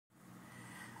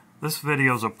This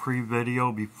video is a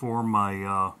pre-video before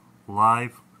my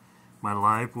live. My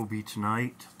live will be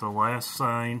tonight, the last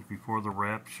sign before the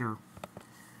rapture.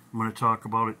 I'm going to talk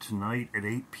about it tonight at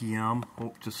 8 p.m.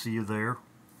 Hope to see you there.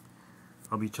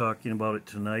 I'll be talking about it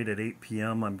tonight at 8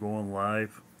 p.m. I'm going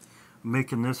live. I'm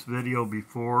making this video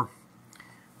before.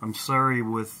 I'm sorry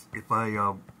if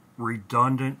I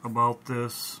redundant about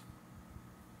this.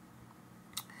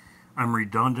 I'm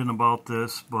redundant about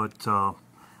this, but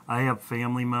I have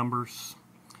family members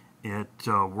that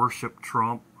worship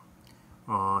Trump.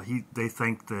 They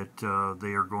think that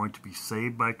they are going to be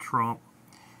saved by Trump,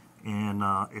 and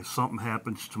if something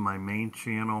happens to my main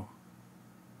channel,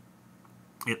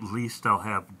 at least I'll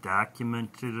have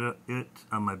documented it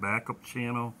on my backup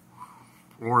channel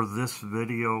or this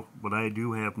video. But I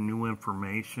do have new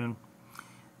information,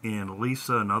 and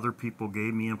Lisa and other people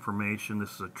gave me information.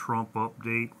 This is a Trump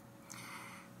update.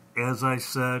 As I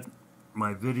said,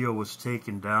 my video was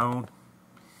taken down.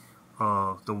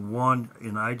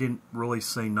 And I didn't really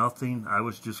say nothing. I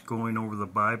was just going over the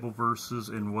Bible verses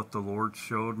and what the Lord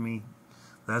showed me.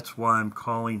 That's why I'm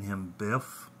calling him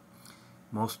BIFF.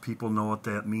 Most people know what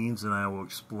that means, and I will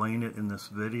explain it in this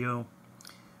video.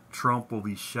 Trump will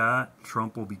be shot.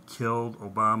 Trump will be killed.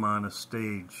 Obama on a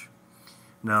stage.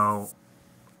 Now,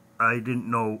 I didn't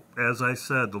know, as I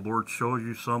said, the Lord showed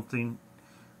you something.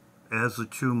 As the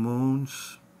two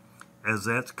moons, as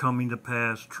that's coming to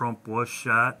pass, Trump was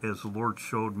shot, as the Lord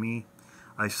showed me.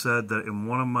 I said that in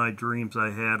one of my dreams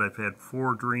I've had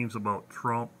 4 dreams about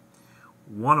Trump.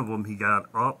 One of them, he got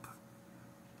up,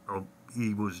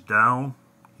 he was down,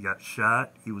 he got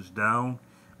shot, he was down,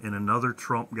 and another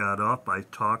Trump got up. I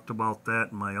talked about that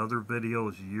in my other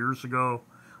videos years ago,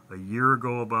 a year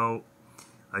ago about.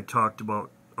 I talked about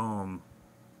all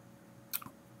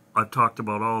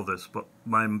this, but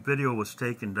my video was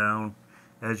taken down.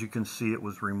 As you can see, it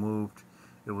was removed.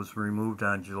 It was removed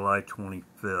on July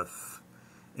 25th.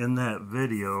 In that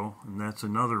video, and that's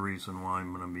another reason why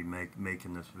I'm going to be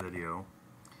making this video,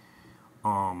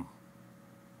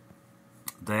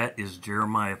 that is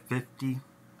Jeremiah 50.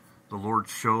 The Lord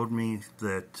showed me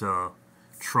that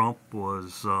Trump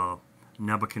was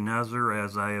Nebuchadnezzar,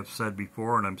 as I have said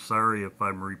before, and I'm sorry if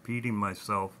I'm repeating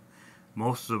myself.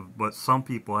 But some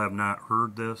people have not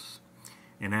heard this.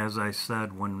 And as I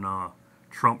said, when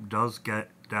Trump does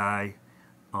die,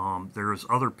 there's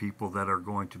other people that are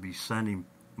going to be sending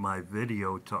my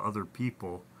video to other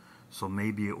people, so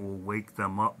maybe it will wake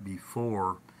them up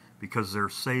before, because their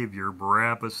savior,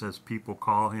 Barabbas, as people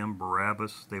call him,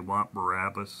 Barabbas, they want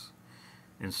Barabbas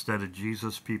instead of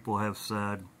Jesus, people have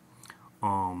said.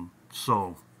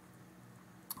 So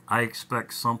I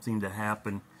expect something to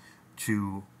happen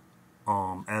to,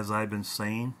 as I've been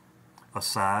saying,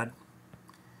 Assad.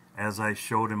 As I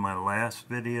showed in my last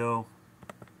video,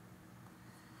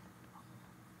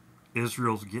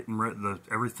 Israel's getting ready,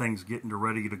 everything's getting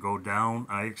ready to go down.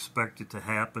 I expect it to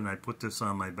happen. I put this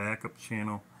on my backup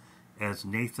channel. As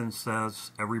Nathan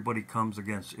says, everybody comes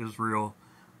against Israel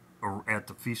at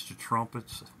the Feast of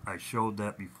Trumpets. I showed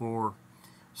that before.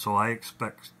 So I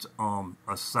expect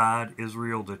Assad,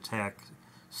 Israel, to attack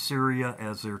Syria,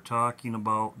 as they're talking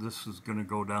about. This is going to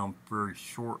go down very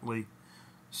shortly.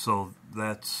 So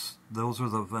those are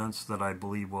the events that I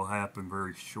believe will happen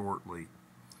very shortly.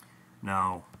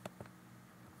 Now,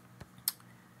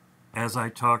 as I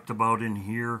talked about in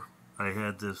here, I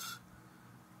had this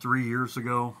 3 years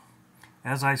ago.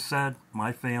 As I said,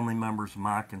 my family members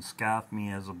mock and scoff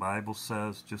me, as the Bible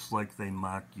says, just like they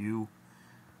mocked you.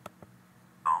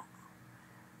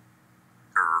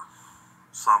 Or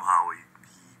somehow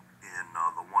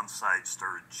the one side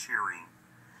started cheering,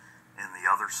 and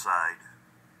the other side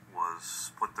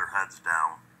was put their heads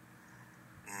down.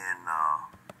 And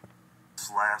this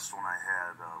last one I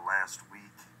had last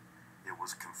week, it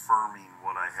was confirming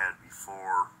what I had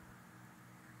before,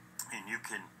 and you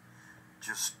can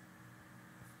just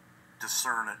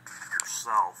discern it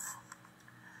yourself.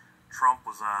 Trump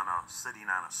was sitting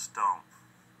on a stump,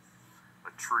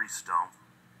 a tree stump,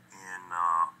 and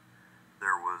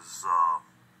there was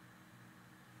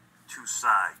 2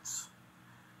 sides.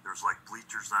 There's like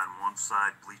bleachers on one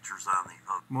side, bleachers on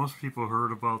the other. Most people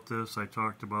heard about this. I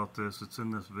talked about this. It's in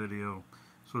this video.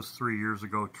 So it's 3 years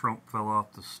ago. Trump fell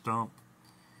off the stump.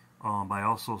 I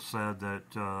also said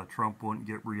that Trump wouldn't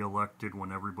get reelected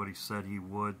when everybody said he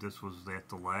would. This was at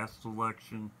the last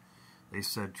election. They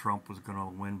said Trump was going to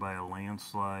win by a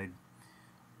landslide.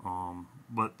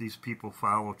 But these people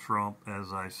follow Trump,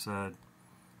 as I said.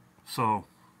 So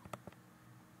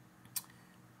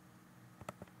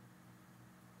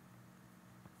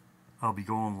I'll be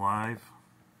going live,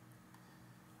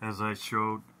 as I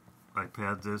showed. I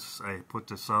put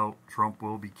this out. Trump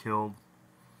will be killed.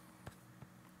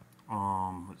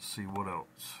 Let's see what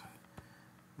else.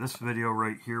 This video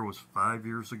right here was 5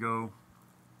 years ago.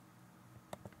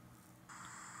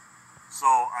 So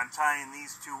I'm tying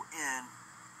these two in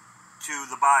to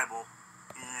the Bible.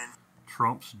 And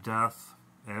Trump's death,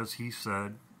 as he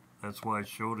said, that's why I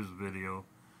showed his video,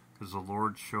 because the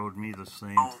Lord showed me the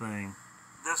same thing.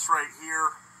 This right here,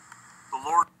 the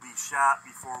Lord will be shot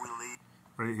before we leave.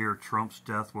 Right here, Trump's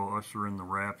death will usher in the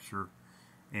rapture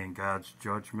and God's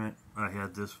judgment. I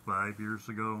had this 5 years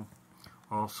ago.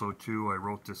 Also, too, I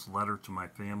wrote this letter to my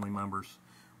family members,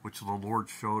 which the Lord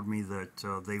showed me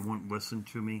that they wouldn't listen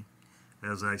to me.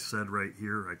 As I said right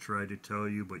here, I tried to tell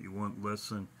you, but you wouldn't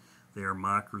listen. They are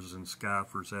mockers and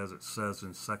scoffers, as it says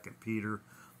in 2 Peter.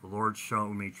 The Lord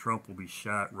showed me Trump will be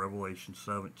shot, Revelation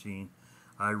 17.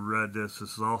 I read this.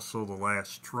 This is also the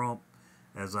last Trump,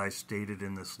 as I stated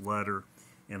in this letter.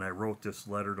 And I wrote this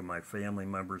letter to my family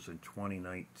members in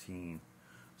 2019.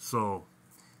 So,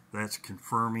 that's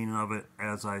confirming of it.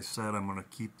 As I said, I'm going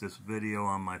to keep this video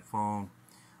on my phone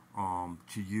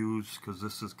to use, because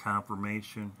this is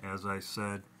confirmation. As I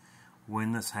said,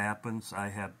 when this happens, I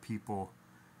have people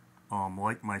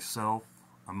like myself.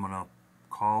 I'm going to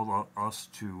call us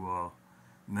to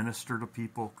minister to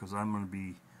people, because I'm going to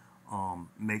be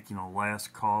making a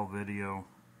last call video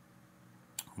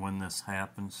when this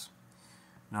happens.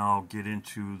 Now I'll get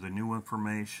into the new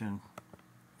information.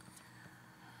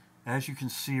 As you can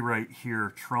see right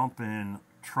here, Trump and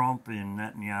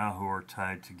Netanyahu are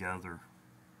tied together.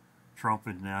 Trump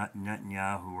and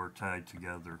Netanyahu are tied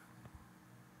together.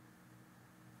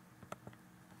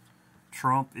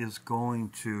 Trump is going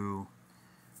to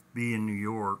be in New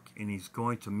York, and he's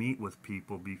going to meet with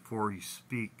people before he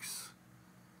speaks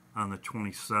on the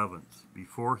 27th.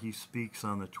 Before he speaks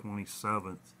on the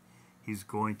 27th, he's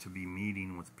going to be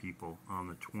meeting with people. On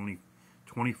the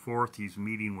 24th, he's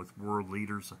meeting with world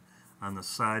leaders on the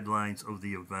sidelines of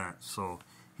the event. So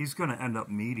he's going to end up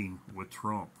meeting with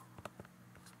Trump.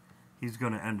 He's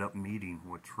going to end up meeting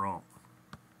with Trump.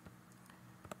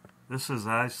 This is,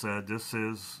 I said, this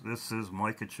is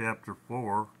Micah chapter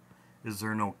 4. Is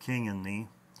there no king in thee?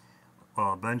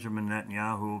 Benjamin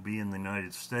Netanyahu will be in the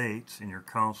United States, and your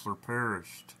counselor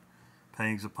perished.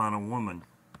 Pangs upon a woman.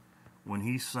 When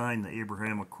he signed the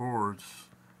Abraham Accords,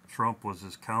 Trump was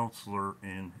his counselor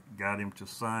and got him to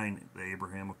sign the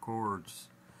Abraham Accords.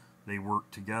 They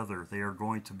worked together. They are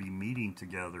going to be meeting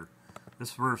together.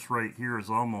 This verse right here is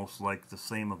almost like the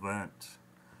same event.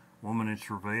 Woman in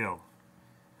travail.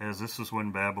 As this is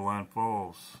when Babylon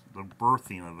falls. The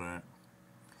birthing event.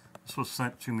 This was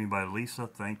sent to me by Lisa.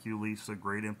 Thank you, Lisa.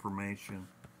 Great information.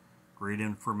 Great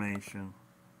information.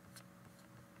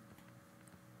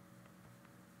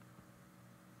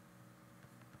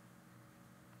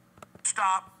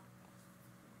 Stop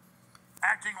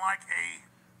acting like a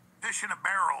fish in a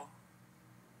barrel,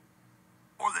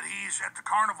 or that he's at the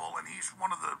carnival and he's one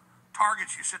of the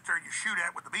targets you sit there and you shoot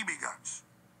at with the BB guns.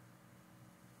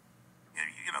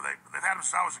 You know, they've had them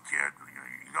since I was a kid.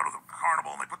 You go to the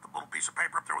carnival and they put the little piece of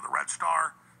paper up there with a red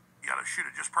star. You got to shoot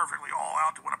it just perfectly all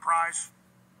out to win a prize.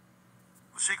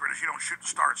 The secret is you don't shoot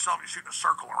the star itself, you shoot a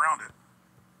circle around it.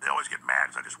 They always get mad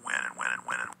because I just win and win and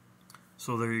win and win.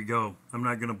 So there you go. I'm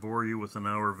not going to bore you with an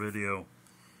hour video,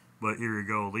 but here you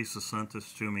go. Lisa sent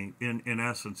this to me. In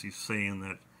essence, he's saying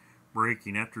that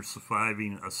breaking, after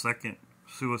surviving a second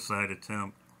suicide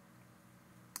attempt,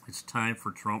 it's time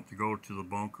for Trump to go to the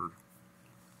bunker.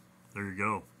 There you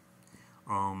go.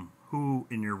 Who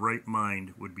in your right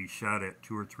mind would be shot at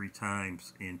 2 or 3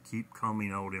 times and keep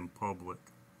coming out in public?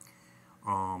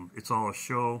 It's all a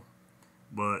show,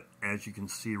 but as you can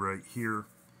see right here,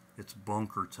 it's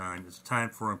bunker time. It's time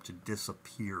for him to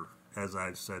disappear, as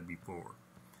I've said before.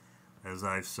 As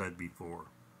I've said before.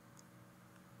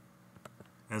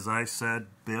 As I said,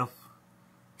 BIFF.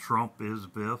 Trump is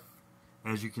BIFF.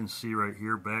 As you can see right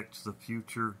here, Back to the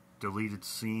Future, deleted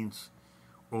scenes.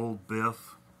 Old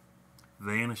BIFF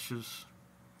vanishes.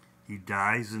 He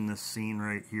dies in this scene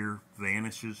right here.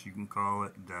 Vanishes, you can call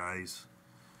it. Dies.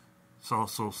 It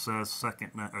also says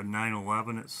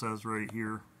 9/11, it says right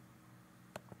here.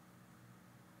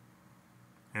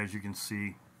 As you can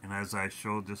see, and as I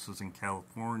showed, this is in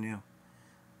California.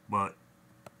 But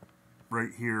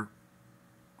right here,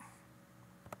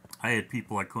 I had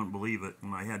people, I couldn't believe it.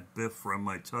 When I had BIFF from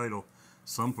my title,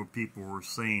 some people were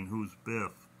saying, who's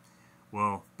BIFF?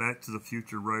 Well, Back to the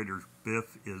Future writer,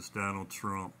 BIFF is Donald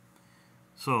Trump.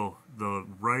 So, the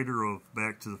writer of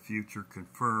Back to the Future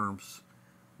confirms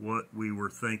what we were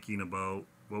thinking about,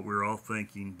 what we were all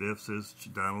thinking. BIFF is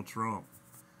Donald Trump,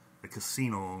 the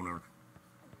casino owner.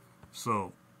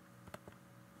 So,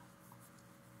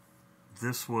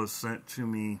 This was sent to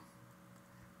me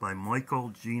by Michael,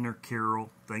 Gene, or Carol.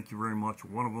 Thank you very much.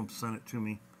 One of them sent it to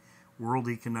me. World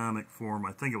Economic Forum,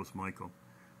 I think it was Michael,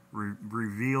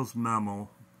 reveals memo,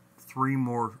 3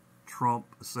 more Trump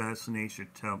assassination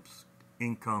attempts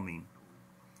incoming.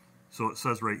 So it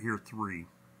says right here 3.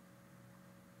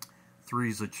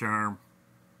 3's a charm.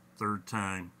 3rd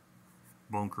time.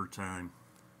 Bunker time.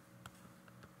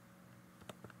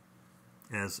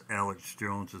 As Alex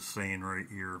Jones is saying right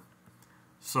here.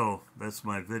 So that's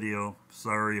my video.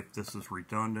 Sorry if this is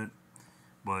redundant,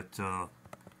 but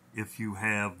if you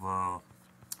have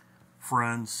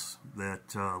friends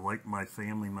that like my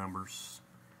family members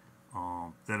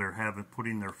that are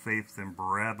putting their faith in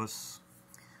Barabbas,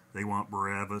 they want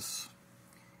Barabbas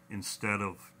instead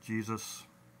of Jesus,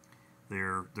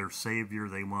 their Savior.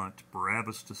 They want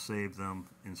Barabbas to save them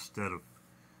instead of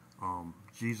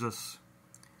Jesus,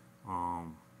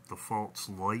 the false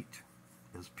light,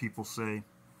 as people say.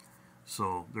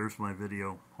 So there's my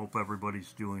video. Hope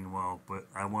everybody's doing well, but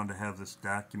I wanted to have this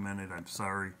documented. I'm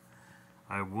sorry.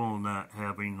 I will not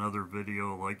have another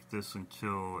video like this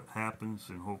until it happens,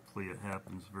 and hopefully it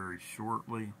happens very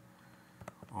shortly.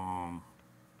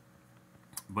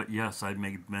 But yes, I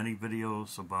made many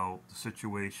videos about the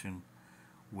situation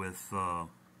with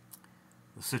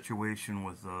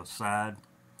Assad.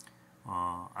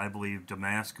 I believe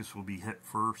Damascus will be hit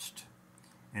first,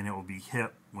 and it will be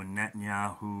hit when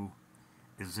Netanyahu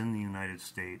is in the United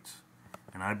States.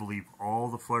 And I believe all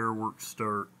the fireworks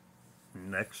start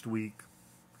next week.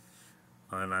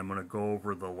 And I'm going to go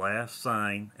over the last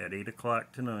sign at 8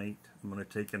 o'clock tonight. I'm going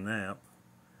to take a nap.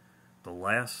 The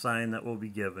last sign that will be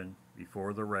given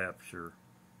before the rapture.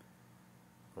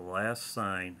 The last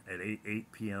sign at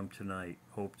 8 p.m. tonight.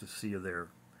 Hope to see you there.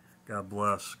 God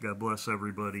bless. God bless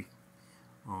everybody.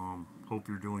 Hope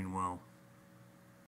you're doing well.